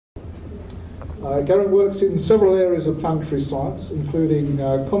Geraint works in several areas of planetary science, including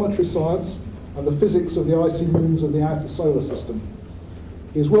cometary science and the physics of the icy moons of the outer solar system.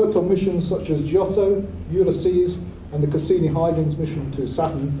 He has worked on missions such as Giotto, Ulysses, and the Cassini-Huygens mission to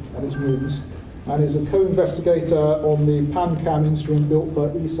Saturn and its moons, and is a co-investigator on the PanCam instrument built for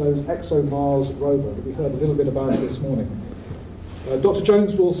ESA's ExoMars rover that we heard a little bit about this morning. Dr.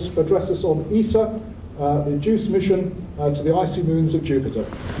 Jones will address us on ESA, the Juice mission to the icy moons of Jupiter.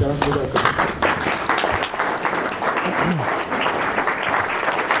 Geraint, you're welcome.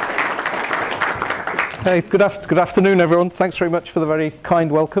 Hey, good afternoon, everyone. Thanks very much for the very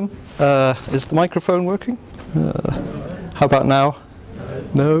kind welcome. Is the microphone working? How about now?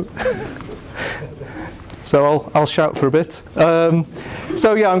 No? So I'll shout for a bit.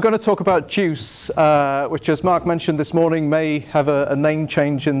 So yeah, I'm going to talk about Juice, which, as Mark mentioned this morning, may have a name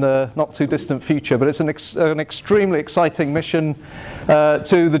change in the not too distant future, but it's an extremely exciting mission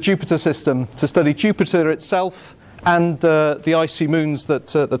to the Jupiter system, to study Jupiter itself and the icy moons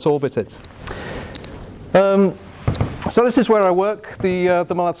that orbit it. So this is where I work, the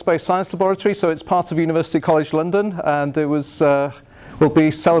Mullard Space Science Laboratory. So it's part of University College London, and it was we'll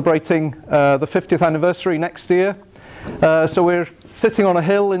be celebrating the 50th anniversary next year. So we're sitting on a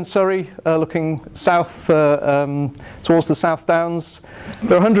hill in Surrey, looking south towards the South Downs.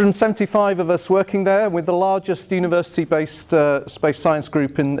 There are 175 of us working there, with the largest university-based space science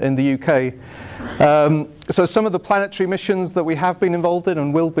group in the UK. So some of the planetary missions that we have been involved in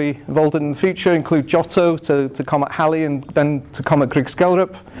and will be involved in the future include Giotto to Comet Halley and then to Comet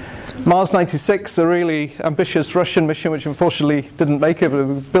Griggs-Skelderup. Mars 96, a really ambitious Russian mission which unfortunately didn't make it, but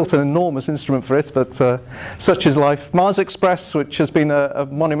we built an enormous instrument for it, but such is life. Mars Express, which has been a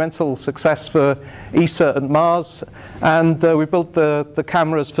monumental success for ESA and Mars, and we built the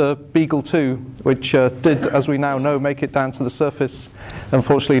cameras for Beagle 2, which did, as we now know, make it down to the surface,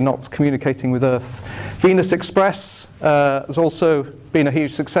 unfortunately not communicating with Earth. Venus Express has also been a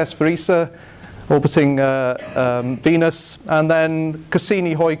huge success for ESA, orbiting Venus, and then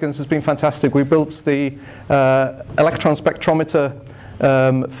Cassini-Huygens has been fantastic. We built the electron spectrometer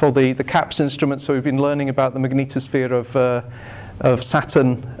for the CAPS instrument, so we've been learning about the magnetosphere of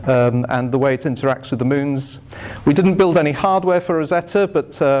Saturn and the way it interacts with the moons. We didn't build any hardware for Rosetta,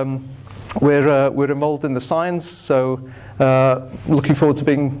 but we're involved in the science, so looking forward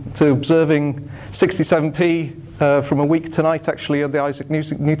to observing 67P from a week tonight, actually, at the Isaac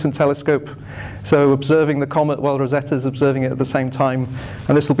Newton telescope. So observing the comet while Rosetta's observing it at the same time.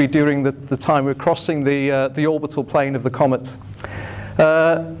 And this will be during the time we're crossing the orbital plane of the comet.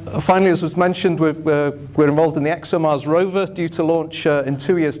 Finally, as was mentioned, we're involved in the ExoMars rover, due to launch in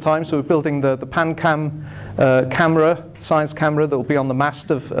 2 years' time. So we're building the PanCam camera, science camera, that will be on the mast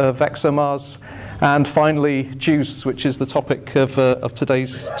of ExoMars. And finally, Juice, which is the topic of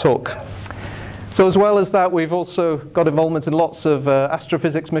today's talk. So as well as that, we've also got involvement in lots of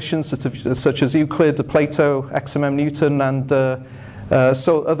astrophysics missions, such as Euclid, Plato, XMM Newton, and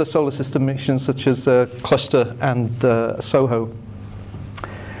other solar system missions such as Cluster and SOHO.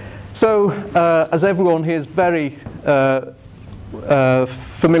 So as everyone here is very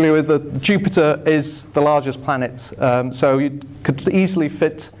familiar with, Jupiter is the largest planet. So you could easily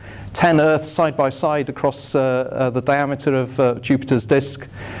fit 10 Earths side by side across the diameter of Jupiter's disk.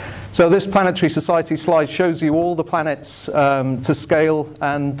 So this Planetary Society slide shows you all the planets to scale,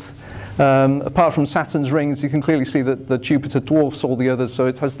 and apart from Saturn's rings, you can clearly see that Jupiter dwarfs all the others, so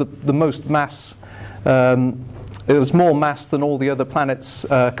it has the most mass. It has more mass than all the other planets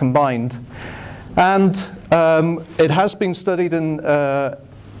combined. And it has been studied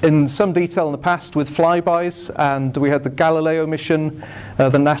in some detail in the past with flybys, and we had the Galileo mission, the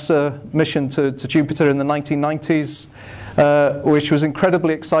NASA mission to Jupiter in the 1990s. Which was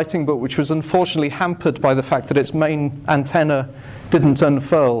incredibly exciting, but which was unfortunately hampered by the fact that its main antenna didn't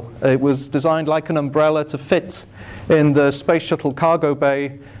unfurl. It was designed like an umbrella to fit in the space shuttle cargo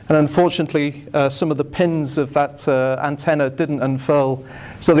bay, and unfortunately some of the pins of that antenna didn't unfurl.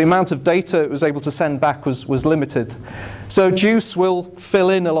 So the amount of data it was able to send back was limited. So Juice will fill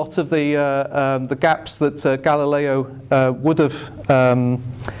in a lot of the gaps that Galileo would have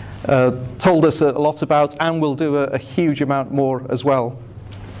told us a lot about, and will do a huge amount more as well.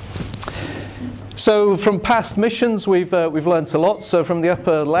 So from past missions, we've learned a lot. So from the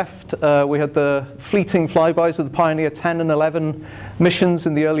upper left, we had the fleeting flybys of the Pioneer 10 and 11 missions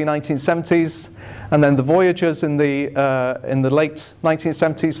in the early 1970s, and then the Voyagers in the late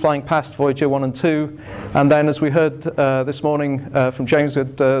 1970s, flying past Voyager 1 and 2. And then, as we heard this morning from James, we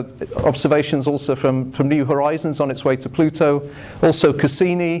had observations also from New Horizons on its way to Pluto, also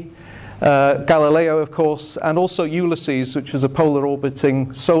Cassini, Galileo, of course, and also Ulysses, which was a polar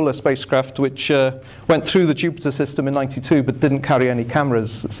orbiting solar spacecraft which went through the Jupiter system in '92 but didn't carry any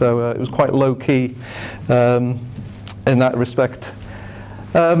cameras. So it was quite low-key in that respect.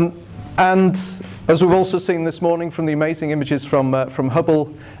 And as we've also seen this morning from the amazing images from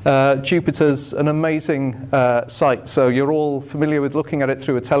Hubble, Jupiter's an amazing sight. So you're all familiar with looking at it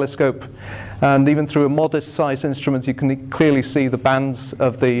through a telescope, and even through a modest-sized instrument, you can clearly see the bands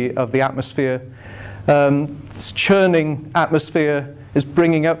of the atmosphere. This churning atmosphere is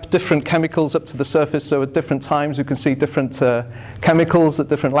bringing up different chemicals up to the surface. So at different times, you can see different chemicals at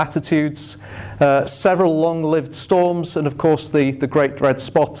different latitudes. Several long-lived storms, and of course the great red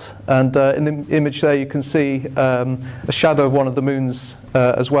spot. And in the image there you can see a shadow of one of the moons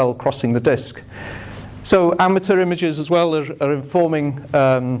as well crossing the disk. So amateur images as well are informing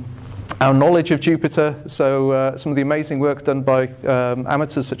our knowledge of Jupiter. So some of the amazing work done by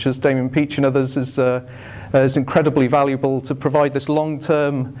amateurs such as Damien Peach and others is incredibly valuable to provide this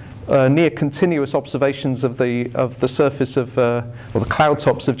long-term, near continuous observations of the surface of, or the cloud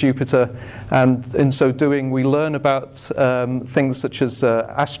tops of Jupiter. And in so doing, we learn about things such as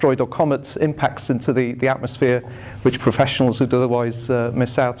asteroid or comet impacts into the atmosphere, which professionals would otherwise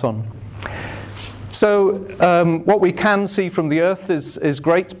miss out on. So what we can see from the Earth is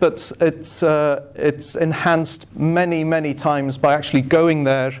great, but it's enhanced many, many times by actually going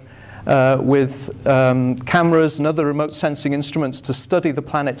there with cameras and other remote sensing instruments to study the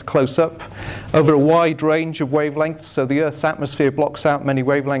planet close up over a wide range of wavelengths. So the Earth's atmosphere blocks out many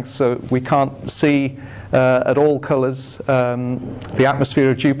wavelengths, so we can't see at all colors the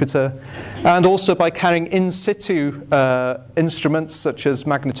atmosphere of Jupiter. And also by carrying in situ instruments such as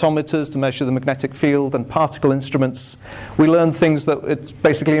magnetometers to measure the magnetic field and particle instruments, we learn things that it's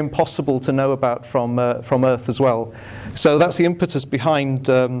basically impossible to know about from Earth as well. So that's the impetus behind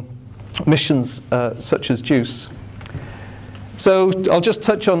missions such as Juice. So I'll just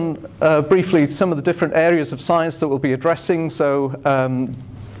touch on briefly some of the different areas of science that we'll be addressing. So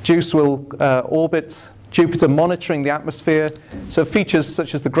Juice will orbit Jupiter, monitoring the atmosphere. So features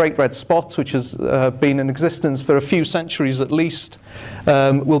such as the Great Red Spot, which has been in existence for a few centuries at least,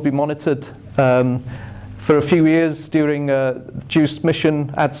 will be monitored for a few years during Juice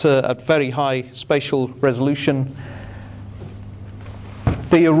mission at very high spatial resolution.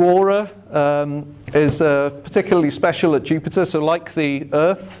 The aurora is particularly special at Jupiter. So like the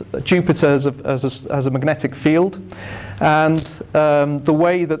Earth, Jupiter has a magnetic field. And the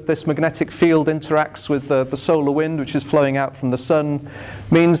way that this magnetic field interacts with the solar wind, which is flowing out from the sun,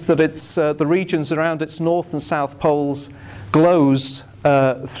 means that it's, the regions around its north and south poles glows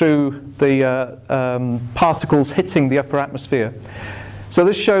through the particles hitting the upper atmosphere. So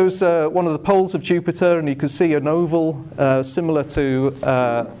this shows one of the poles of Jupiter, and you can see an oval similar to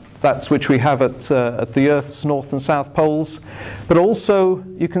that which we have at the Earth's north and south poles. But also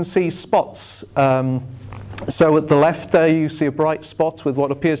you can see spots. So at the left there you see a bright spot with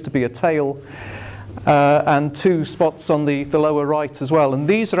what appears to be a tail, and two spots on the lower right as well. And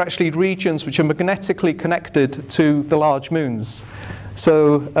these are actually regions which are magnetically connected to the large moons.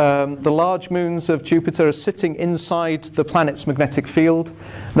 So the large moons of Jupiter are sitting inside the planet's magnetic field,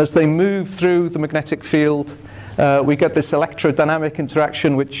 and as they move through the magnetic field, we get this electrodynamic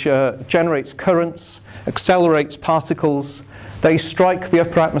interaction which generates currents, accelerates particles. They strike the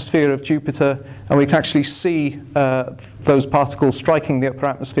upper atmosphere of Jupiter, and we can actually see those particles striking the upper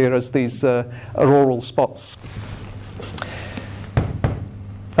atmosphere as these auroral spots.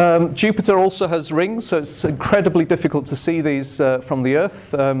 Jupiter also has rings, so it's incredibly difficult to see these from the Earth.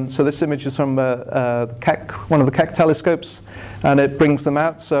 So this image is from one of the Keck telescopes, and it brings them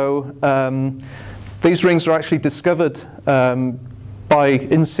out. So these rings are actually discovered by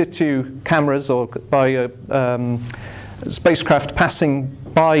in situ cameras or by spacecraft passing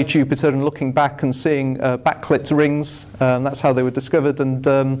by Jupiter and looking back and seeing backlit rings. That's how they were discovered.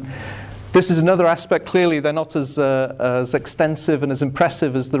 And this is another aspect. Clearly, they're not as extensive and as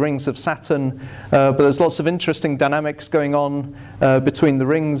impressive as the rings of Saturn, but there's lots of interesting dynamics going on between the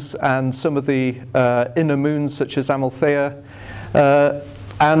rings and some of the inner moons, such as Amalthea.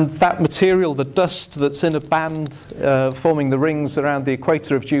 And that material, the dust that's in a band forming the rings around the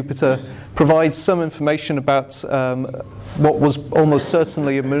equator of Jupiter, provides some information about what was almost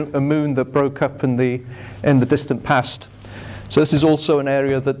certainly a moon that broke up in the distant past. So this is also an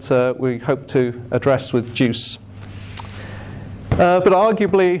area that we hope to address with Juice. But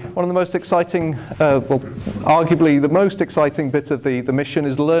arguably, one of the most exciting, arguably the most exciting bit of the mission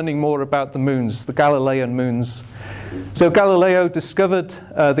is learning more about the moons, the Galilean moons. So Galileo discovered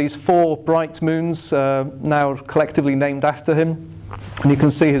these 4 bright moons, now collectively named after him. And you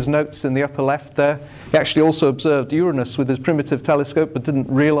can see his notes in the upper left there. He actually also observed Uranus with his primitive telescope, but didn't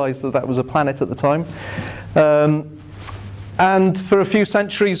realize that that was a planet at the time. And for a few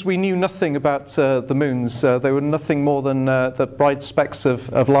centuries, we knew nothing about the moons. They were nothing more than the bright specks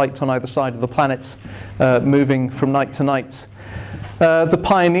of light on either side of the planet, moving from night to night. The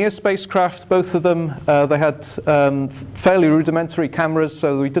Pioneer spacecraft, both of them, they had fairly rudimentary cameras,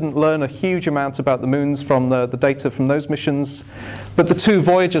 so we didn't learn a huge amount about the moons from the data from those missions. But the two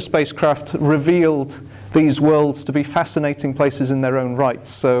Voyager spacecraft revealed these worlds to be fascinating places in their own right.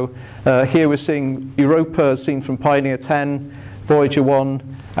 So here we're seeing Europa seen from Pioneer 10, Voyager 1,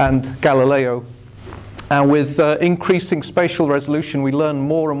 and Galileo. And with increasing spatial resolution, we learn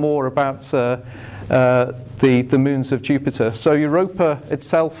more and more about the moons of Jupiter. So Europa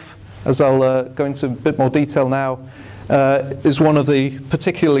itself, as I'll go into a bit more detail now, is one of the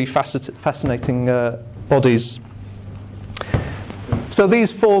particularly fascinating bodies. So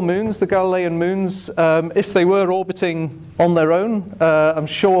these four moons, the Galilean moons, if they were orbiting on their own, I'm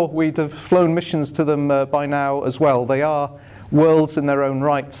sure we'd have flown missions to them by now as well. They are worlds in their own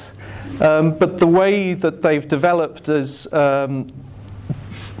right. But the way that they've developed would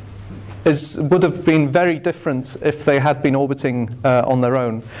have been very different if they had been orbiting on their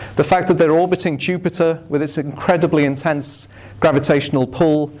own. The fact that they're orbiting Jupiter with its incredibly intense gravitational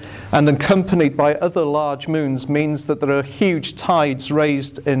pull and accompanied by other large moons means that there are huge tides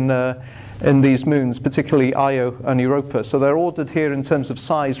raised in these moons, particularly Io and Europa. So they're ordered here in terms of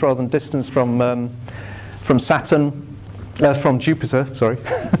size rather than distance from Jupiter, sorry.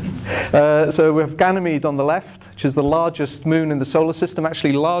 So we have Ganymede on the left, which is the largest moon in the solar system,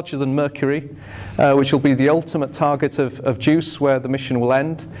 actually larger than Mercury, which will be the ultimate target of JUICE, where the mission will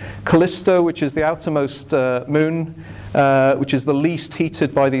end. Callisto, which is the outermost moon, which is the least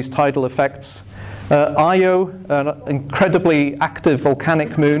heated by these tidal effects. Io, an incredibly active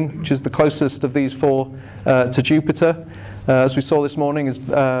volcanic moon, which is the closest of these four to Jupiter. As we saw this morning, is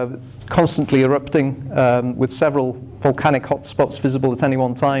constantly erupting with several volcanic hotspots visible at any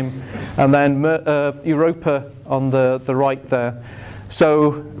one time. And then Europa on the right there.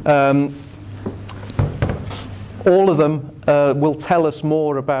 So all of them will tell us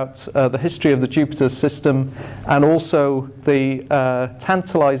more about the history of the Jupiter system and also the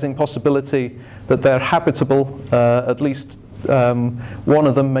tantalizing possibility that they're habitable, at least one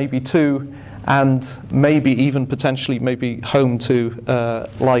of them, maybe two, and maybe even potentially maybe home to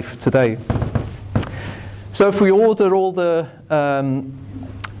life today. So if we order all the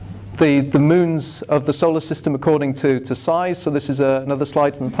moons of the solar system according to size, so this is another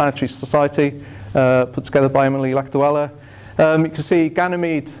slide from the Planetary Society put together by Emily Lakdawala. You can see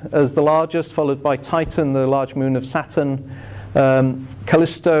Ganymede as the largest, followed by Titan, the large moon of Saturn,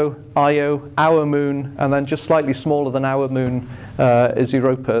 Callisto, Io, our moon, and then just slightly smaller than our moon is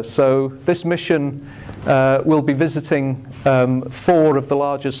Europa. So this mission will be visiting four of the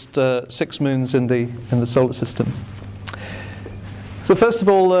largest 6 moons in the solar system. So first of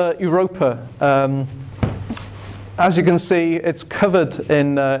all, Europa. As you can see, it's covered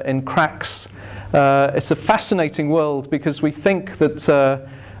in cracks. It's a fascinating world because we think that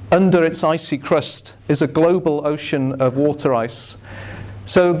under its icy crust is a global ocean of water ice.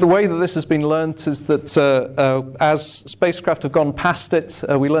 So the way that this has been learnt is that as spacecraft have gone past it,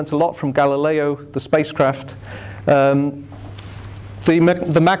 we learnt a lot from Galileo, the spacecraft. The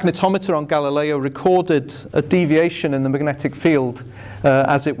magnetometer on Galileo recorded a deviation in the magnetic field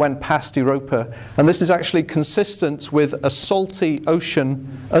as it went past Europa. And this is actually consistent with a salty ocean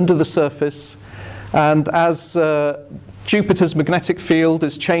under the surface. And as Jupiter's magnetic field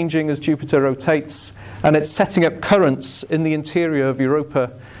is changing as Jupiter rotates, and it's setting up currents in the interior of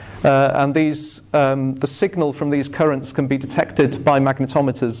Europa. And the signal from these currents can be detected by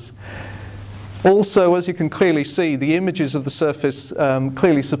magnetometers. Also, as you can clearly see, the images of the surface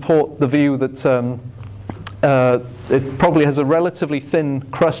clearly support the view that it probably has a relatively thin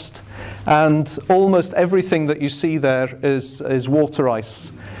crust, and almost everything that you see there is water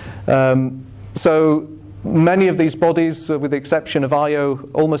ice. So many of these bodies, with the exception of Io,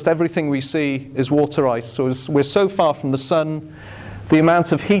 almost everything we see is water ice. So we're so far from the sun, the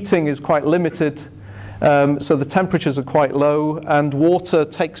amount of heating is quite limited, so the temperatures are quite low, and water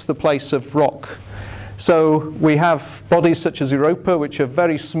takes the place of rock. So we have bodies such as Europa, which are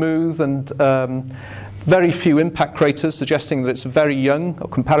very smooth and very few impact craters, suggesting that it's very young, or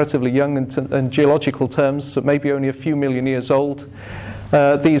comparatively young in geological terms, so maybe only a few million years old.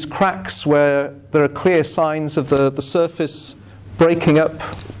 These cracks where there are clear signs of the surface breaking up,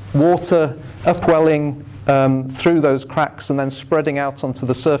 water upwelling through those cracks and then spreading out onto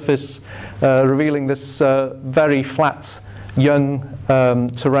the surface, revealing this very flat young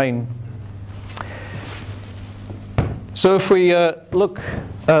terrain. So if we look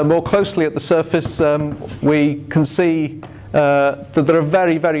more closely at the surface, we can see that there are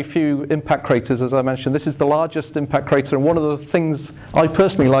very, very few impact craters, as I mentioned. This is the largest impact crater, and one of the things I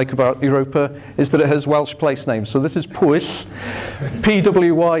personally like about Europa is that it has Welsh place names. So this is Pwyll,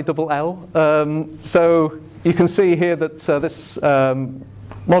 P-W-Y-L-L. So you can see here that this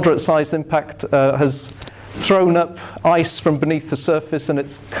moderate-sized impact has thrown up ice from beneath the surface, and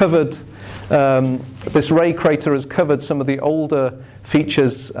it's covered, this ray crater has covered some of the older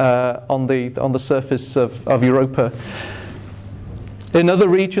features on the surface of Europa. In other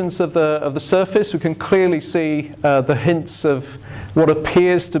regions of the surface, we can clearly see the hints of what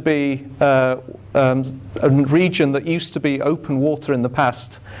appears to be a region that used to be open water in the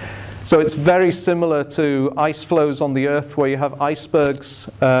past. So it's very similar to ice flows on the Earth, where you have icebergs,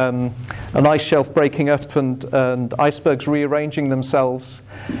 an ice shelf breaking up and icebergs rearranging themselves.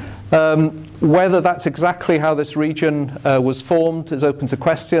 Whether that's exactly how this region was formed is open to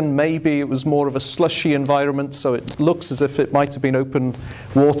question. Maybe it was more of a slushy environment, so it looks as if it might have been open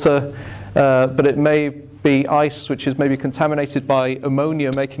water, but it may be ice which is maybe contaminated by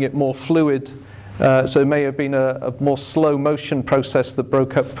ammonia, making it more fluid. So it may have been a more slow motion process that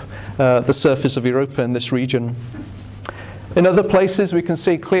broke up the surface of Europa in this region. In other places, we can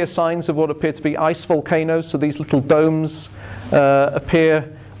see clear signs of what appear to be ice volcanoes. So these little domes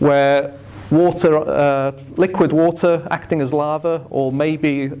appear where water, liquid water acting as lava, or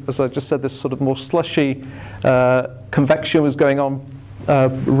maybe, as I just said, this sort of more slushy convection was going on,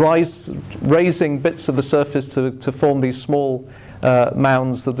 raising bits of the surface to form these small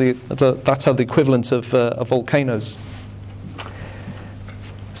mounds that are the equivalent of volcanoes.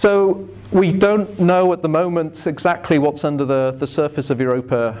 So we don't know at the moment exactly what's under the surface of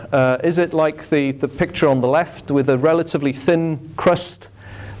Europa. Is it like the picture on the left, with a relatively thin crust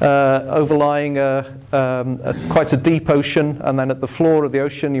overlying quite a deep ocean, and then at the floor of the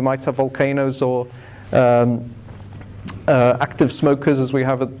ocean you might have volcanoes or active smokers, as we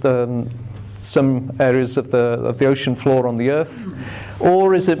have at some areas of the ocean floor on the Earth?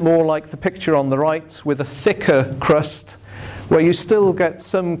 Or is it more like the picture on the right, with a thicker crust, where you still get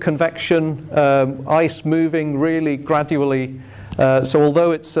some convection, ice moving really gradually? So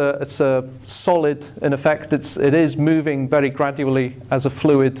although it's a solid in effect, it is moving very gradually as a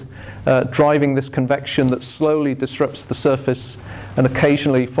fluid, driving this convection that slowly disrupts the surface and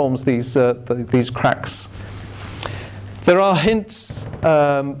occasionally forms these cracks. There are hints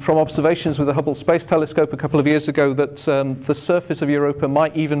from observations with the Hubble Space Telescope a couple of years ago that the surface of Europa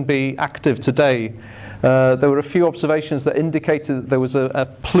might even be active today. There were a few observations that indicated that there was a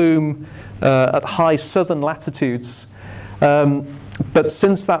plume at high southern latitudes. But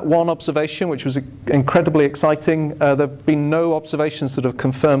since that one observation, which was incredibly exciting, there have been no observations that have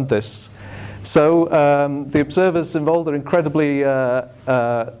confirmed this. So the observers involved are incredibly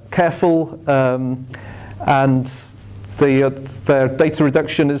careful, and their data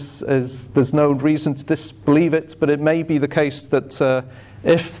reduction there's no reason to disbelieve it, but it may be the case that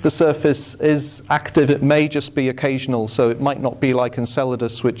if the surface is active, it may just be occasional. So it might not be like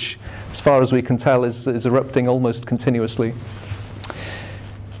Enceladus, which, as far as we can tell, is erupting almost continuously.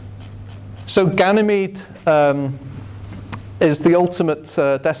 So Ganymede is the ultimate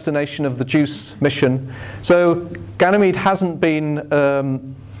destination of the JUICE mission. So Ganymede hasn't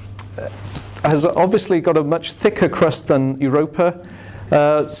been has obviously got a much thicker crust than Europa.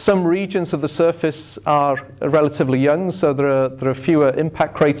 Some regions of the surface are relatively young, so there are fewer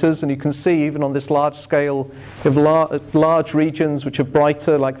impact craters, and you can see even on this large scale, you have large regions which are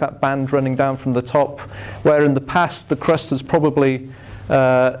brighter, like that band running down from the top, where in the past the crust has probably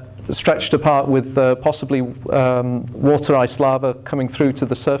stretched apart with possibly water ice lava coming through to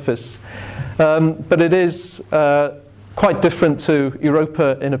the surface. But it is quite different to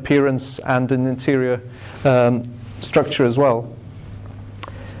Europa in appearance and in interior structure as well.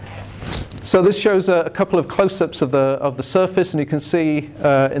 So this shows a couple of close-ups of the surface, and you can see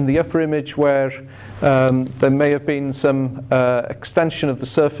in the upper image where there may have been some extension of the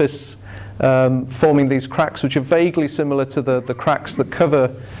surface forming these cracks, which are vaguely similar to the cracks that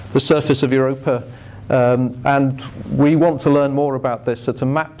cover the surface of Europa. And we want to learn more about this, so to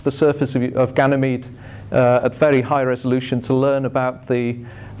map the surface of Ganymede at very high resolution, to learn about the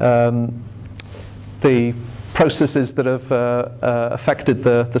processes that have affected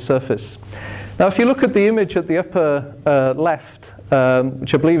the surface. Now, if you look at the image at the upper left,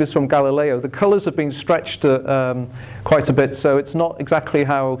 which I believe is from Galileo, the colours have been stretched quite a bit, so it's not exactly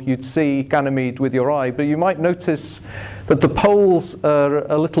how you'd see Ganymede with your eye, but you might notice that the poles are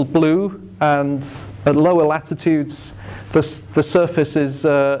a little blue, and at lower latitudes the surface is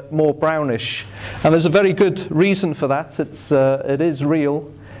more brownish. And there's a very good reason for that. It is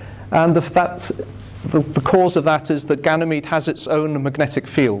real. And the cause of that is that Ganymede has its own magnetic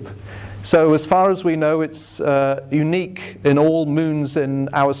field. So as far as we know, it's unique in all moons in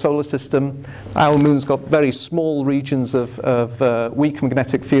our solar system. Our moon's got very small regions of weak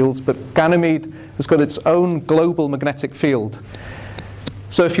magnetic fields, but Ganymede has got its own global magnetic field.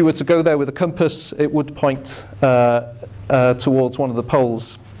 So if you were to go there with a compass, it would point towards one of the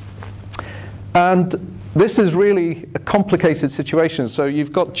poles. And this is really a complicated situation. So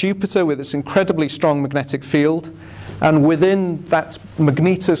you've got Jupiter with its incredibly strong magnetic field, and within that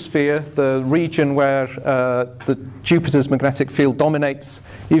magnetosphere, the region where Jupiter's magnetic field dominates,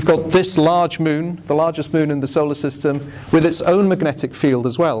 you've got this large moon, the largest moon in the solar system, with its own magnetic field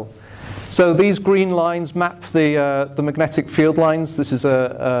as well. So these green lines map the magnetic field lines. This is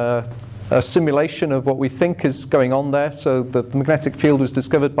a simulation of what we think is going on there. So the magnetic field was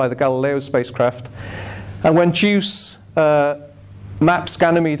discovered by the Galileo spacecraft. And when JUICE maps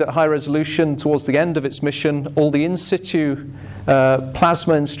Ganymede at high resolution towards the end of its mission, all the in situ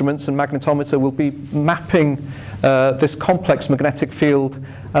plasma instruments and magnetometer will be mapping this complex magnetic field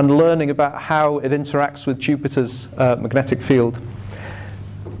and learning about how it interacts with Jupiter's magnetic field.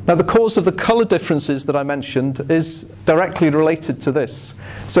 Now, the cause of the color differences that I mentioned is directly related to this.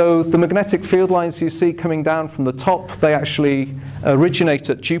 So the magnetic field lines you see coming down from the top, they actually originate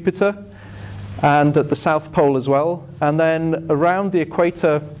at Jupiter and at the South Pole as well. And then around the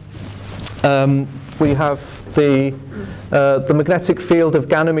equator, we have the magnetic field of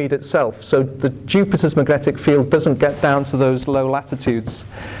Ganymede itself. So Jupiter's magnetic field doesn't get down to those low latitudes.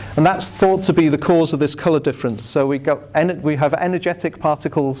 And that's thought to be the cause of this color difference. So we have energetic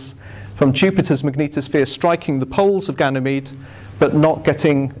particles from Jupiter's magnetosphere striking the poles of Ganymede, but not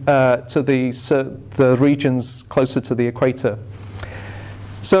getting to the regions closer to the equator.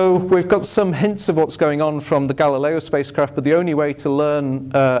 So we've got some hints of what's going on from the Galileo spacecraft, but the only way to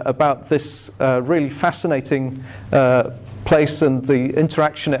learn about this really fascinating place and the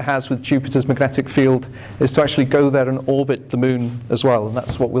interaction it has with Jupiter's magnetic field is to actually go there and orbit the moon as well, and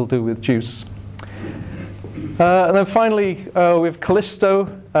that's what we'll do with JUICE. And then finally, we have Callisto,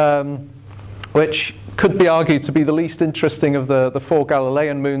 which could be argued to be the least interesting of the four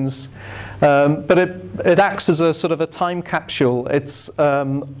Galilean moons. But it acts as a sort of a time capsule. It's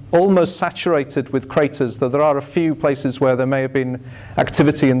almost saturated with craters, though there are a few places where there may have been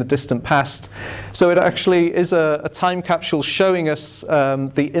activity in the distant past. So it actually is a time capsule showing us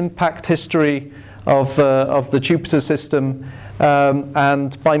the impact history of the Jupiter system.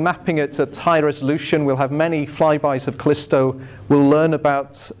 And by mapping it at high resolution, we'll have many flybys of Callisto. We'll learn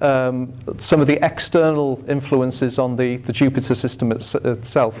about some of the external influences on the Jupiter system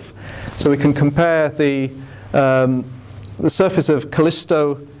itself. So we can compare the surface of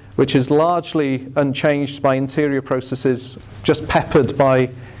Callisto, which is largely unchanged by interior processes, just peppered by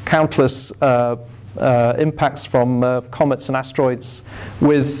countless impacts from comets and asteroids,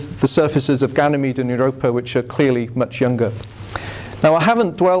 with the surfaces of Ganymede and Europa, which are clearly much younger. Now, I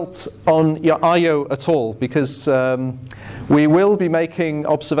haven't dwelt on Io at all, because we will be making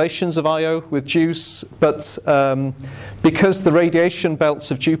observations of Io with JUICE, but because the radiation belts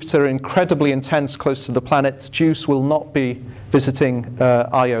of Jupiter are incredibly intense close to the planet, JUICE will not be visiting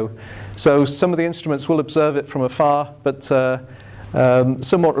Io. So some of the instruments will observe it from afar, but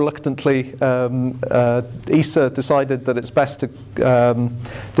somewhat reluctantly, ESA decided that it's best to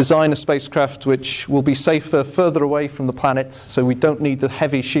design a spacecraft which will be safer further away from the planet, so we don't need the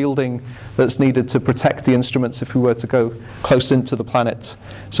heavy shielding that's needed to protect the instruments if we were to go close into the planet.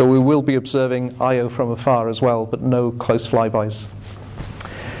 So we will be observing Io from afar as well, but no close flybys.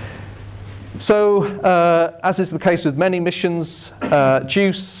 So, as is the case with many missions,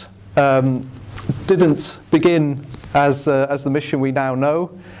 JUICE didn't begin as the mission we now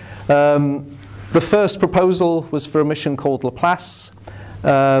know. The first proposal was for a mission called Laplace,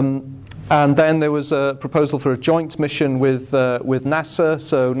 and then there was a proposal for a joint mission with NASA.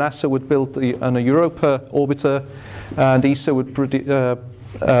 So NASA would build a Europa orbiter, and ESA would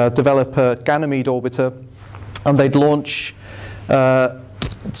develop a Ganymede orbiter, and they'd launch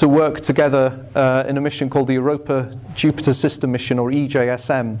to work together in a mission called the Europa Jupiter System Mission, or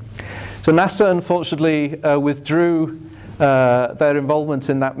EJSM. So NASA, unfortunately, withdrew their involvement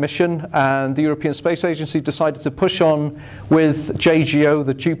in that mission, and the European Space Agency decided to push on with JGO,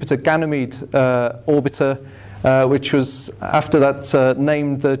 the Jupiter Ganymede orbiter, which was, after that,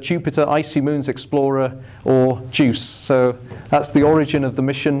 named the Jupiter Icy Moons Explorer, or JUICE. So that's the origin of the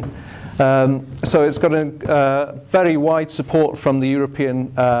mission. So it's got a very wide support from the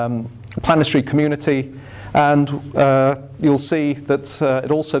European planetary community, And you'll see that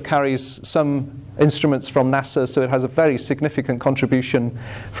it also carries some instruments from NASA, so it has a very significant contribution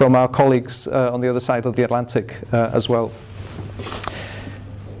from our colleagues on the other side of the Atlantic as well.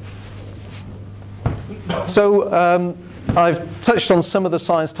 So I've touched on some of the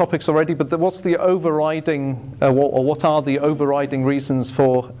science topics already, but what's the overriding, what are the overriding reasons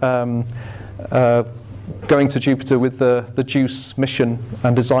for going to Jupiter with the Juice mission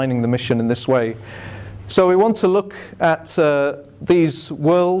and designing the mission in this way? So we want to look at these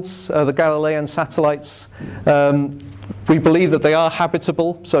worlds, the Galilean satellites. We believe that they are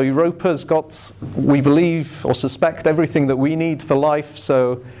habitable. So Europa's got, we believe or suspect, everything that we need for life.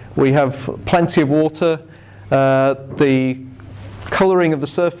 So we have plenty of water. The colouring of the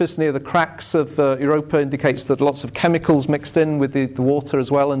surface near the cracks of Europa indicates that lots of chemicals mixed in with the water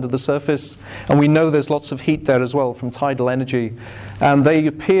as well under the surface. And we know there's lots of heat there as well from tidal energy. And they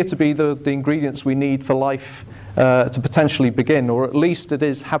appear to be the ingredients we need for life to potentially begin, or at least it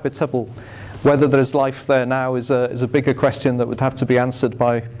is habitable. Whether there's life there now is a bigger question that would have to be answered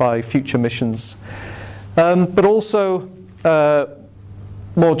by future missions. But also,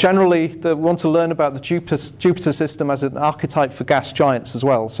 more generally, we want to learn about the Jupiter system as an archetype for gas giants as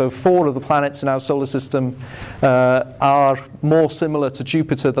well. So 4 of the planets in our solar system are more similar to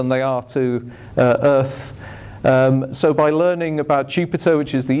Jupiter than they are to Earth. So by learning about Jupiter,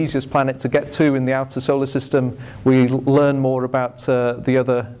 which is the easiest planet to get to in the outer solar system, we learn more about the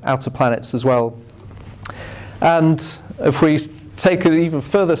other outer planets as well. And if we take an even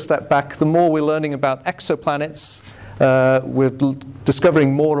further step back, the more we're learning about exoplanets, we're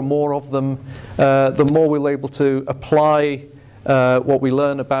discovering more and more of them, the more we're able to apply what we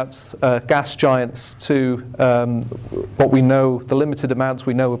learn about gas giants to what we know, the limited amounts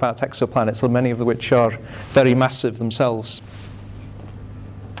we know about exoplanets, many of which are very massive themselves.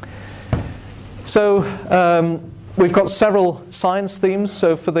 So we've got several science themes.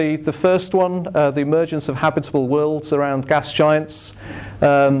 So for the first one, the emergence of habitable worlds around gas giants,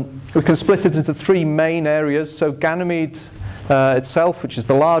 we can split it into 3 main areas. So Ganymede itself, which is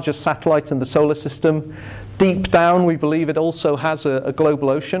the largest satellite in the solar system. Deep down, we believe it also has a global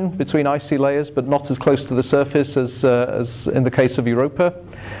ocean between icy layers, but not as close to the surface as in the case of Europa.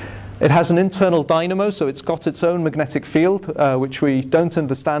 It has an internal dynamo, so it's got its own magnetic field, which we don't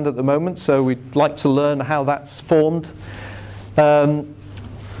understand at the moment, so we'd like to learn how that's formed.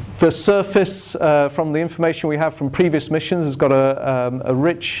 The surface, from the information we have from previous missions, has got a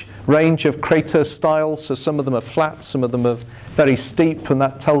rich range of crater styles. So some of them are flat, some of them are very steep, and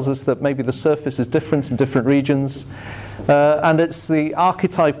that tells us that maybe the surface is different in different regions. And it's the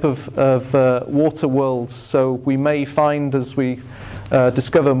archetype of water worlds. So we may find, as we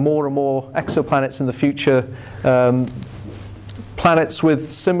discover more and more exoplanets in the future, planets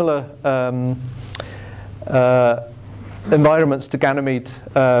with similar environments to Ganymede.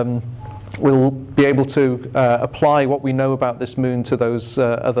 We'll be able to apply what we know about this moon to those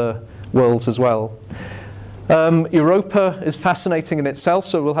other worlds as well. Europa is fascinating in itself,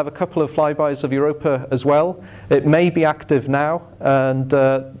 so we'll have a couple of flybys of Europa as well. It may be active now, and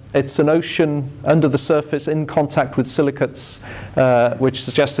it's an ocean under the surface in contact with silicates, which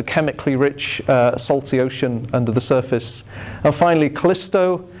suggests a chemically rich salty ocean under the surface. And finally,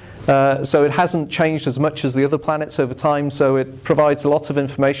 Callisto. So it hasn't changed as much as the other planets over time, so it provides a lot of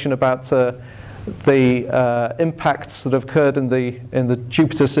information about the impacts that have occurred in the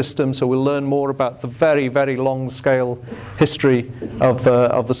Jupiter system. So we'll learn more about the very, very long scale history of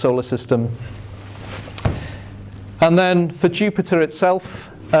the solar system. And then for Jupiter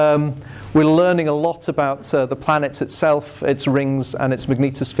itself, we're learning a lot about the planet itself, its rings and its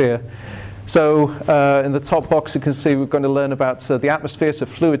magnetosphere. So in the top box you can see we're going to learn about the atmosphere, so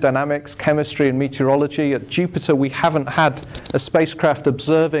fluid dynamics, chemistry and meteorology. At Jupiter we haven't had a spacecraft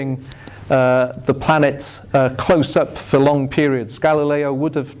observing the planet close up for long periods. Galileo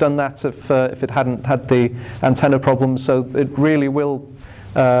would have done that if it hadn't had the antenna problem, so it really will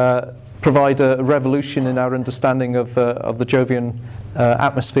provide a revolution in our understanding of the Jovian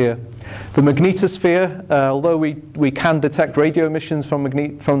atmosphere. The magnetosphere, although we can detect radio emissions from the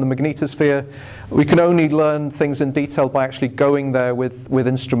magnetosphere, we can only learn things in detail by actually going there with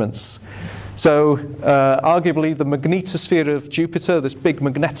instruments. So arguably the magnetosphere of Jupiter, this big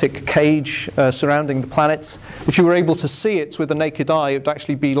magnetic cage surrounding the planet, if you were able to see it with the naked eye, it would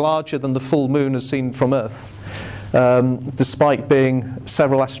actually be larger than the full moon as seen from Earth, despite being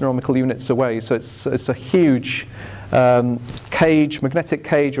several astronomical units away. So it's a huge magnetic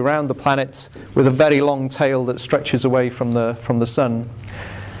cage around the planet with a very long tail that stretches away from the sun.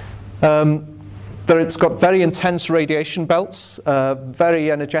 but it's got very intense radiation belts,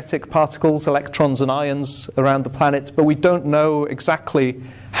 very energetic particles, electrons and ions around the planet, but we don't know exactly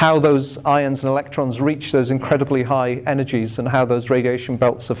how those ions and electrons reach those incredibly high energies and how those radiation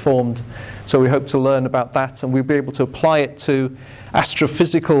belts are formed. So we hope to learn about that, and we'll be able to apply it to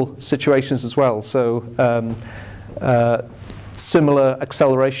astrophysical situations as well. So similar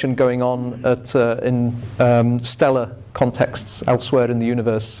acceleration going on in stellar contexts elsewhere in the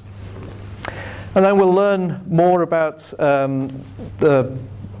universe. And then we'll learn more about the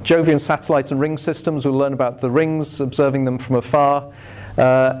Jovian satellite and ring systems. We'll learn about the rings, observing them from afar,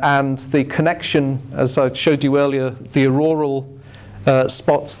 and the connection, as I showed you earlier, the auroral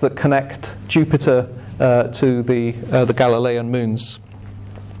spots that connect Jupiter to the Galilean moons.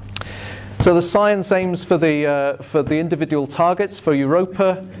 So the science aims for the individual targets. For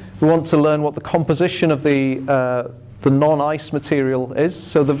Europa, we want to learn what the composition of the non-ice material is.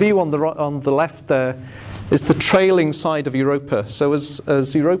 So the view on the left there is the trailing side of Europa. So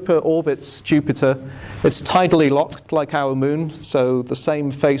as Europa orbits Jupiter, it's tidally locked like our moon, so the same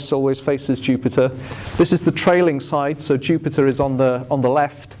face always faces Jupiter. This is the trailing side, so Jupiter is on the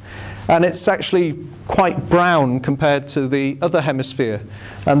left. And it's actually quite brown compared to the other hemisphere.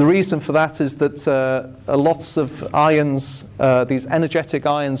 And the reason for that is that lots of ions, these energetic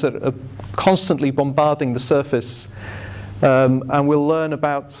ions, are constantly bombarding the surface. And we'll learn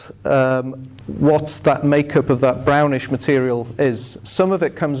about what that makeup of that brownish material is. Some of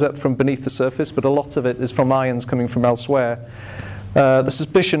it comes up from beneath the surface, but a lot of it is from ions coming from elsewhere. The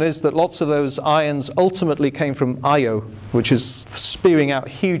suspicion is that lots of those ions ultimately came from Io, which is spewing out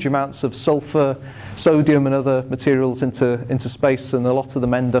huge amounts of sulfur, sodium and other materials into space, and a lot of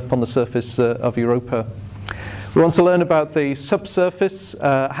them end up on the surface of Europa. We want to learn about the subsurface,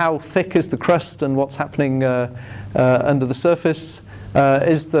 how thick is the crust and what's happening under the surface.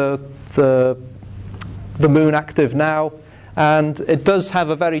 Is the moon active now? And it does have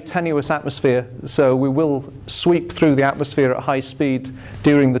a very tenuous atmosphere, so we will sweep through the atmosphere at high speed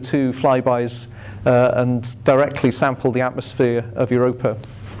during the two flybys and directly sample the atmosphere of Europa.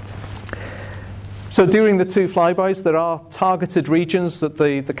 So during the two flybys, there are targeted regions that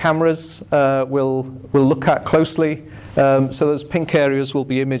the cameras will look at closely. So those pink areas will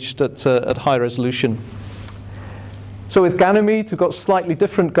be imaged at high resolution. So with Ganymede, we've got slightly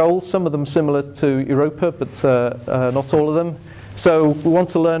different goals, some of them similar to Europa, but not all of them. So we want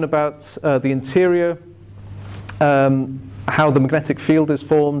to learn about the interior, how the magnetic field is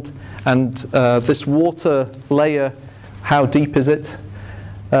formed, and this water layer, how deep is it?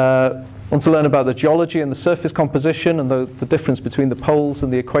 Want to learn about the geology and the surface composition and the difference between the poles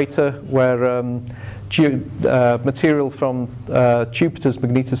and the equator, where material from Jupiter's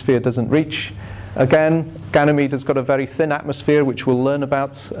magnetosphere doesn't reach. Again, Ganymede has got a very thin atmosphere, which we'll learn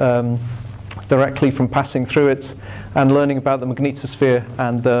about directly from passing through it and learning about the magnetosphere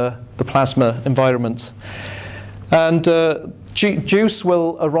and the plasma environment. And Juice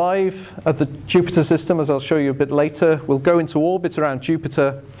will arrive at the Jupiter system, as I'll show you a bit later. We'll go into orbit around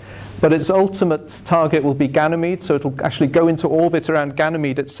Jupiter, but its ultimate target will be Ganymede, so it'll actually go into orbit around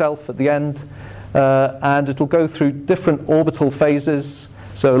Ganymede itself at the end, and it'll go through different orbital phases.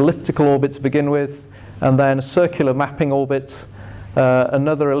 So elliptical orbit to begin with, and then a circular mapping orbit,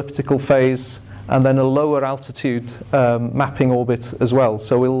 another elliptical phase, and then a lower altitude mapping orbit as well.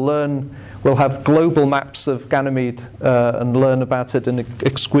 So we'll have global maps of Ganymede and learn about it in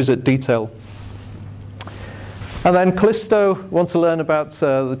exquisite detail. And then Callisto, want to learn about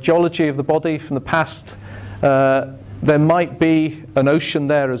the geology of the body from the past. There might be an ocean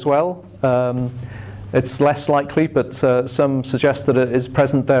there as well. It's less likely, but some suggest that it is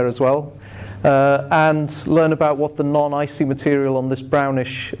present there as well. And learn about what the non-icy material on this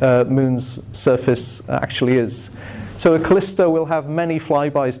brownish moon's surface actually is. So at Callisto we'll have many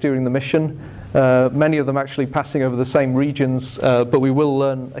flybys during the mission, many of them actually passing over the same regions, but we will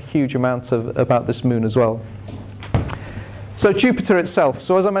learn a huge amount about this moon as well. So Jupiter itself.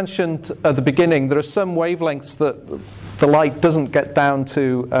 So as I mentioned at the beginning, there are some wavelengths that the light doesn't get down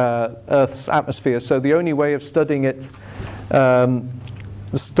to Earth's atmosphere. So the only way of studying it,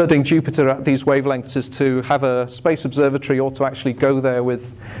 studying Jupiter at these wavelengths, is to have a space observatory or to actually go there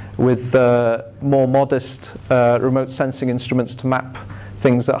with more modest remote sensing instruments to map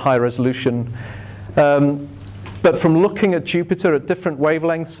things at high resolution. But from looking at Jupiter at different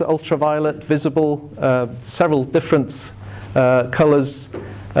wavelengths, ultraviolet, visible, several different colors,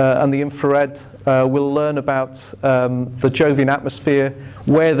 and the infrared, we'll learn about the Jovian atmosphere,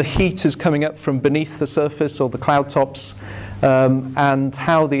 where the heat is coming up from beneath the surface or the cloud tops, and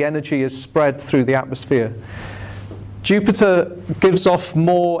how the energy is spread through the atmosphere. Jupiter gives off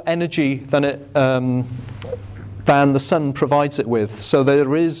more energy than the Sun provides it with. So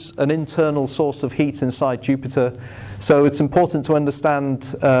there is an internal source of heat inside Jupiter. So it's important to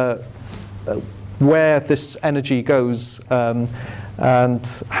understand where this energy goes and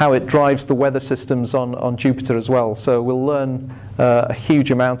how it drives the weather systems on Jupiter as well. So we'll learn a huge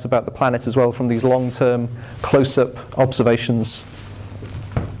amount about the planet as well from these long-term close-up observations.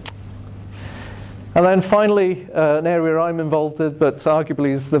 And then finally, an area I'm involved in, but arguably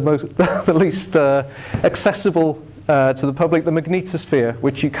is the least accessible to the public, the magnetosphere,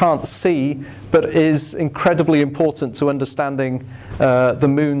 which you can't see, but is incredibly important to understanding the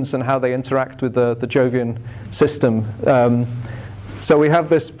moons and how they interact with the Jovian system. So we have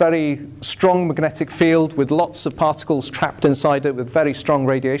this very strong magnetic field with lots of particles trapped inside it with very strong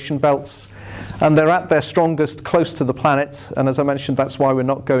radiation belts. And they're at their strongest close to the planet. And as I mentioned, that's why we're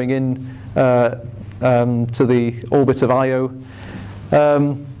not going in to the orbit of Io.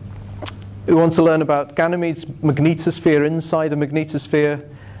 We want to learn about Ganymede's magnetosphere inside a magnetosphere,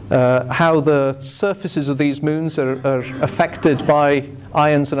 how the surfaces of these moons are affected by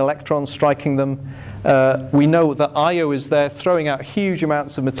ions and electrons striking them. We know that Io is there throwing out huge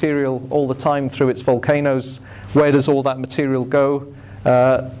amounts of material all the time through its volcanoes. Where does all that material go?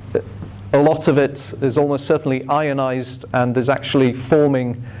 A lot of it is almost certainly ionized and is actually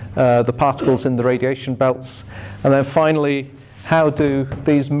forming the particles in the radiation belts. And then finally, how do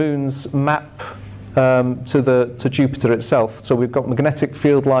these moons map to Jupiter itself? So we've got magnetic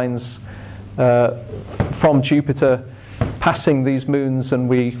field lines from Jupiter passing these moons, and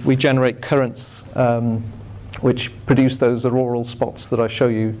we generate currents which produce those auroral spots that I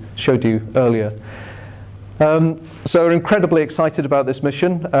showed you earlier. So we're incredibly excited about this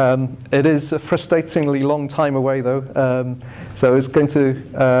mission. It is a frustratingly long time away, though. So it's going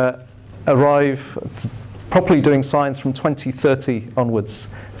to arrive properly doing science from 2030 onwards.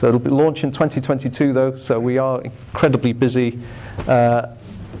 So it'll be launched in 2022, though. So we are incredibly busy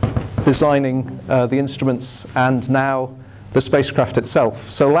designing the instruments and now the spacecraft itself.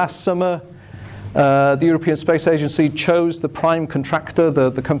 So last summer, the European Space Agency chose the prime contractor,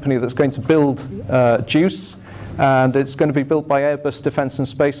 the company that's going to build Juice, and it's going to be built by Airbus Defence and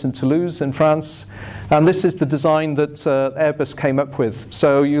Space in Toulouse in France. And this is the design that Airbus came up with.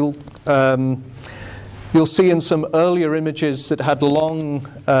 So you'll see in some earlier images it had long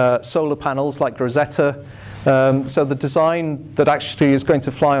solar panels like Rosetta. So the design that actually is going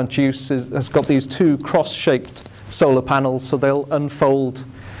to fly on Juice has got these two cross-shaped solar panels, so they'll unfold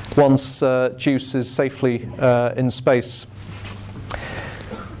once Juice is safely in space.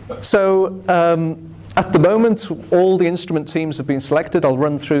 So at the moment, all the instrument teams have been selected. I'll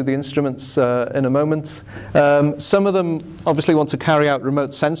run through the instruments in a moment. Some of them obviously want to carry out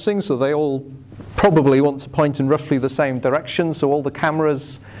remote sensing, so they all probably want to point in roughly the same direction. So all the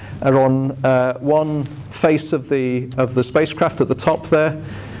cameras are on one face of the spacecraft at the top there,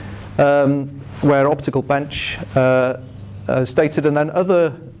 where optical bench is stated, and then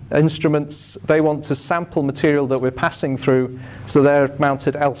other instruments, they want to sample material that we're passing through, so they're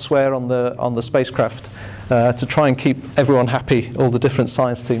mounted elsewhere on the spacecraft to try and keep everyone happy, all the different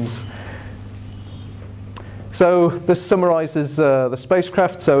science teams. So this summarizes the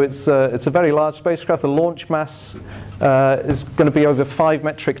spacecraft. So it's a very large spacecraft. The launch mass is going to be over 5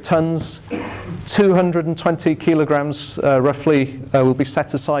 metric tons. 220 kilograms roughly will be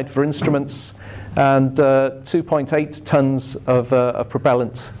set aside for instruments, and 2.8 tons of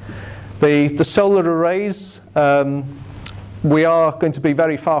propellant. The solar arrays, we are going to be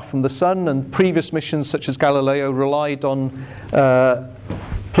very far from the Sun, and previous missions such as Galileo relied on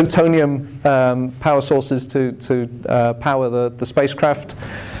plutonium power sources to power the spacecraft.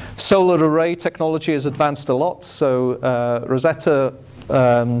 Solar array technology has advanced a lot, so Rosetta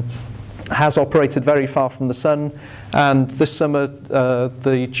has operated very far from the Sun, and this summer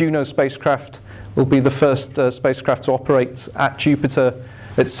the Juno spacecraft will be the first spacecraft to operate at Jupiter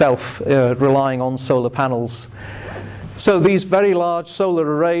itself, relying on solar panels. So these very large solar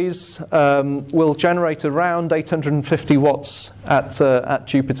arrays will generate around 850 watts at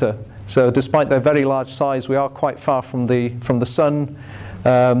Jupiter. So despite their very large size, we are quite far from the Sun,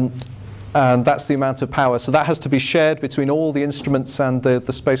 and that's the amount of power. So that has to be shared between all the instruments and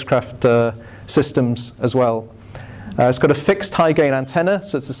the spacecraft systems as well. It's got a fixed high-gain antenna,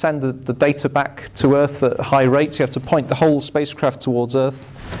 so to send the data back to Earth at high rates, you have to point the whole spacecraft towards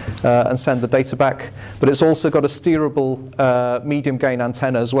Earth and send the data back. But it's also got a steerable medium-gain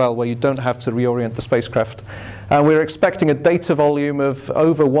antenna as well, where you don't have to reorient the spacecraft. And we're expecting a data volume of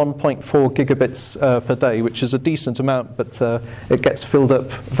over 1.4 gigabits per day, which is a decent amount, but it gets filled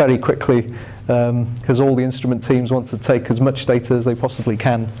up very quickly because all the instrument teams want to take as much data as they possibly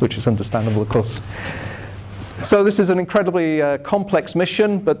can, which is understandable, of course. So this is an incredibly complex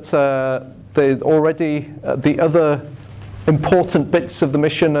mission, but the other important bits of the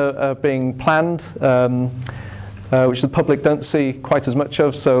mission are being planned, which the public don't see quite as much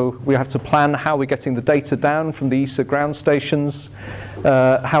of. So we have to plan how we're getting the data down from the ESA ground stations,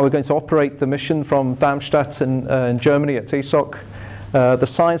 how we're going to operate the mission from Darmstadt in Germany at ESOC. The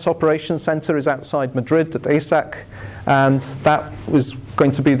Science Operations Center is outside Madrid at ESAC, and that was going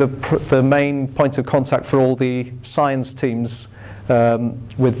to be the main point of contact for all the science teams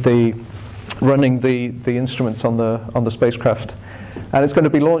with running the instruments on the spacecraft. And it's going to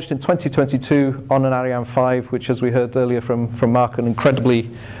be launched in 2022 on an Ariane 5, which, as we heard earlier from Mark, an incredibly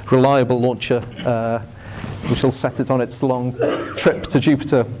reliable launcher, which will set it on its long trip to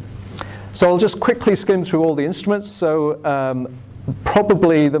Jupiter. So I'll just quickly skim through all the instruments. So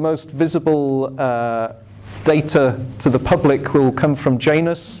probably the most visible data to the public will come from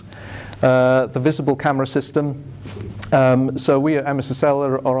Janus, the visible camera system. So we at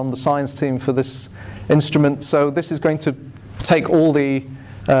MSSL are on the science team for this instrument. So this is going to take all the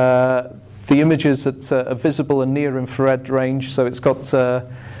images at a visible and near infrared range. So it's got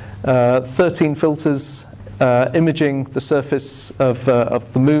 13 filters imaging the surface of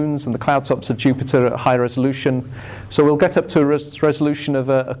the moons and the cloud tops of Jupiter at high resolution. So we'll get up to a resolution of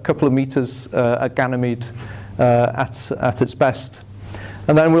a couple of meters at Ganymede at its best.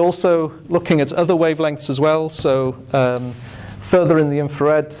 And then we're also looking at other wavelengths as well. So further in the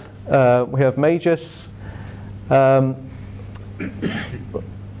infrared, we have Magis.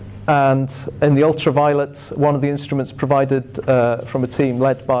 And in the ultraviolet, one of the instruments provided from a team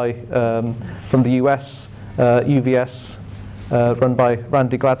led by, from the US, UVS, run by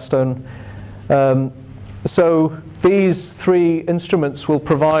Randy Gladstone. So these three instruments will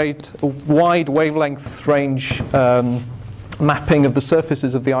provide a wide wavelength range mapping of the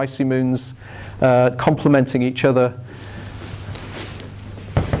surfaces of the icy moons, complementing each other,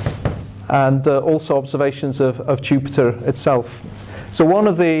 and also observations of Jupiter itself. So one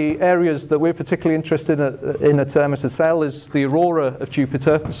of the areas that we're particularly interested in at MSSL is the aurora of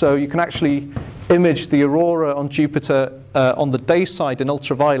Jupiter. So you can actually image the aurora on Jupiter on the day side in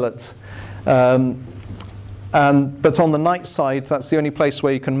ultraviolet. But on the night side, that's the only place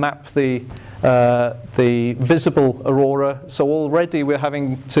where you can map the visible aurora. So already we're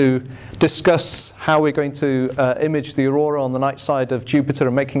having to discuss how we're going to image the aurora on the night side of Jupiter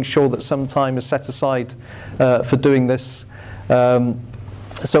and making sure that some time is set aside for doing this.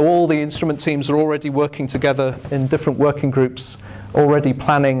 So all the instrument teams are already working together in different working groups, already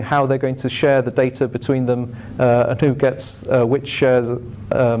planning how they're going to share the data between them and who gets which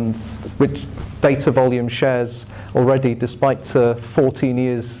data volume shares already, despite 14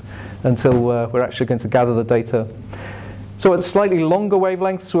 years until we're actually going to gather the data. So at slightly longer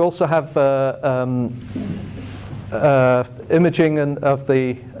wavelengths, we also have imaging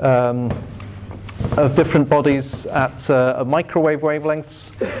of different bodies at microwave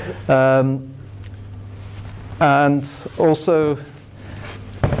wavelengths, and also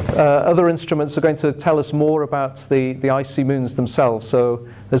other instruments are going to tell us more about the icy moons themselves. So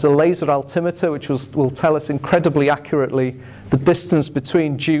there's a laser altimeter which will tell us incredibly accurately the distance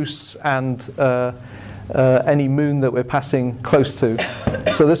between Juice and any moon that we're passing close to.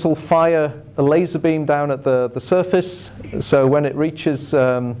 So this will fire a laser beam down at the surface. So when it reaches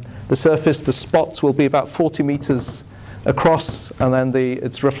the surface, the spot will be about 40 meters across, and then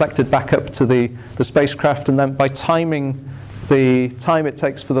it's reflected back up to the spacecraft. And then by timing the time it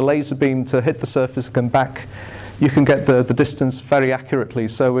takes for the laser beam to hit the surface and come back, you can get the distance very accurately.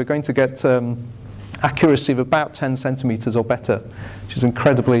 So we're going to get accuracy of about 10 centimeters or better, which is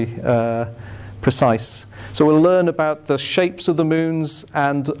incredibly precise. So we'll learn about the shapes of the moons,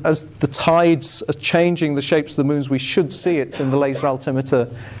 and as the tides are changing the shapes of the moons, we should see it in the laser altimeter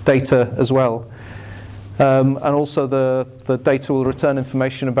data as well. And also the data will return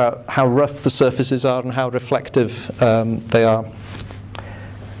information about how rough the surfaces are and how reflective they are.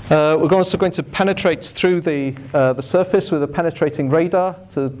 We're also going to penetrate through the surface with a penetrating radar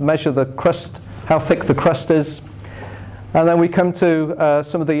to measure the crust, how thick the crust is. And then we come to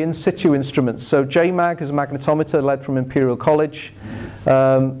some of the in situ instruments. So JMAG is a magnetometer led from Imperial College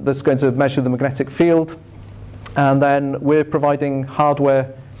that's going to measure the magnetic field. And then we're providing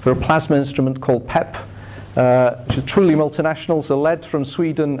hardware for a plasma instrument called PEP, which is truly multinational, so led from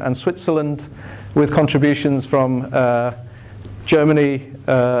Sweden and Switzerland, with contributions from Germany,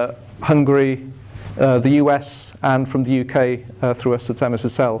 Hungary, the US, and from the UK through us at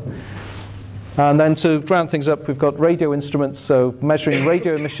MSSL. And then to round things up, we've got radio instruments, so measuring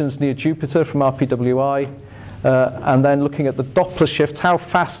radio emissions near Jupiter from RPWI, and then looking at the Doppler shift, how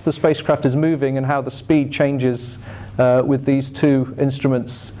fast the spacecraft is moving and how the speed changes with these two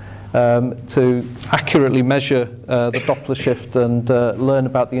instruments to accurately measure the Doppler shift and learn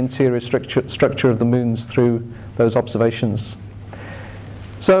about the interior structure of the moons through those observations.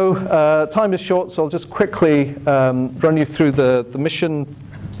 So time is short, so I'll just quickly run you through the mission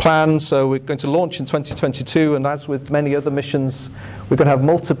plan. So we're going to launch in 2022, and as with many other missions, we're going to have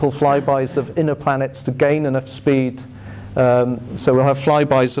multiple flybys of inner planets to gain enough speed. So we'll have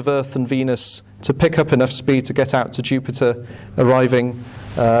flybys of Earth and Venus to pick up enough speed to get out to Jupiter, arriving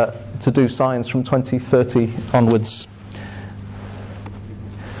to do science from 2030 onwards.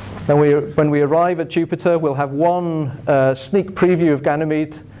 Then when we arrive at Jupiter, we'll have one sneak preview of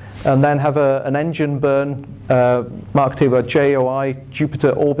Ganymede, and then have an engine burn marked here by JOI, Jupiter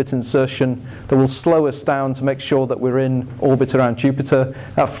Orbit Insertion, that will slow us down to make sure that we're in orbit around Jupiter.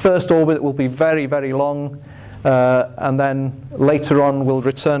 That first orbit will be very, very long, and then later on we'll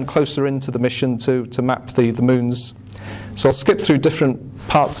return closer into the mission to map the moons. So I'll skip through different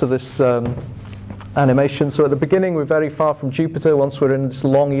parts of this animation. So at the beginning we're very far from Jupiter once we're in this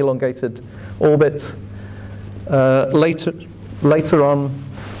long elongated orbit. Later on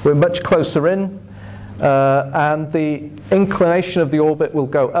we're much closer in, and the inclination of the orbit will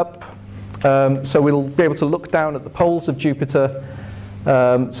go up. So we'll be able to look down at the poles of Jupiter,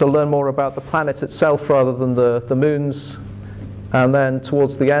 so learn more about the planet itself rather than the moons. And then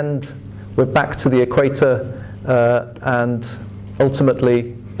towards the end, we're back to the equator and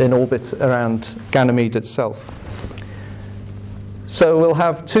ultimately in orbit around Ganymede itself. So we'll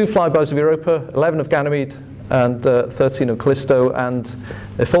have 2 flybys of Europa, 11 of Ganymede, and 13 of Callisto, and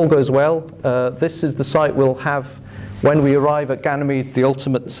if all goes well, this is the site we'll have when we arrive at Ganymede, the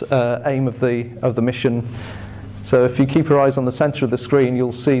ultimate aim of the mission. So if you keep your eyes on the center of the screen,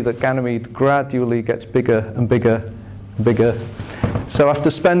 you'll see that Ganymede gradually gets bigger and bigger and bigger. So after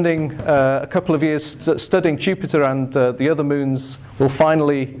spending a couple of years studying Jupiter and the other moons, we'll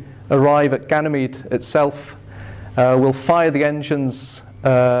finally arrive at Ganymede itself. We'll fire the engines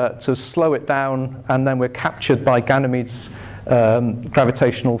to slow it down, and then we're captured by Ganymede's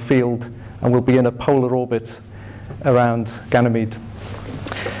gravitational field, and we'll be in a polar orbit around Ganymede.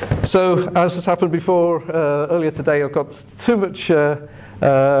 So, as has happened before earlier today, I've got too much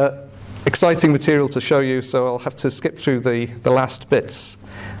exciting material to show you, so I'll have to skip through the last bits.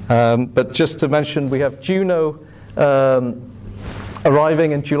 But just to mention, we have Juno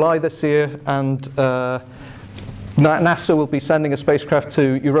arriving in July this year, and NASA will be sending a spacecraft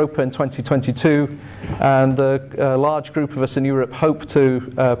to Europa in 2022, and a large group of us in Europe hope to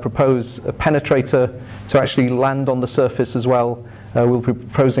propose a penetrator to actually land on the surface as well. We'll be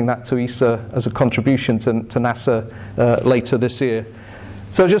proposing that to ESA as a contribution to NASA later this year.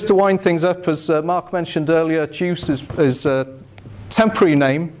 So just to wind things up, as Mark mentioned earlier, Juice is a temporary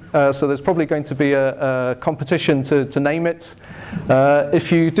name, so there's probably going to be a competition to name it.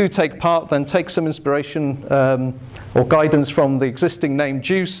 If you do take part, then take some inspiration or guidance from the existing name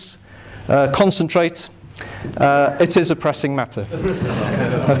Juice. Concentrate. It is a pressing matter.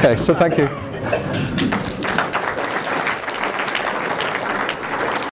 Okay, so thank you.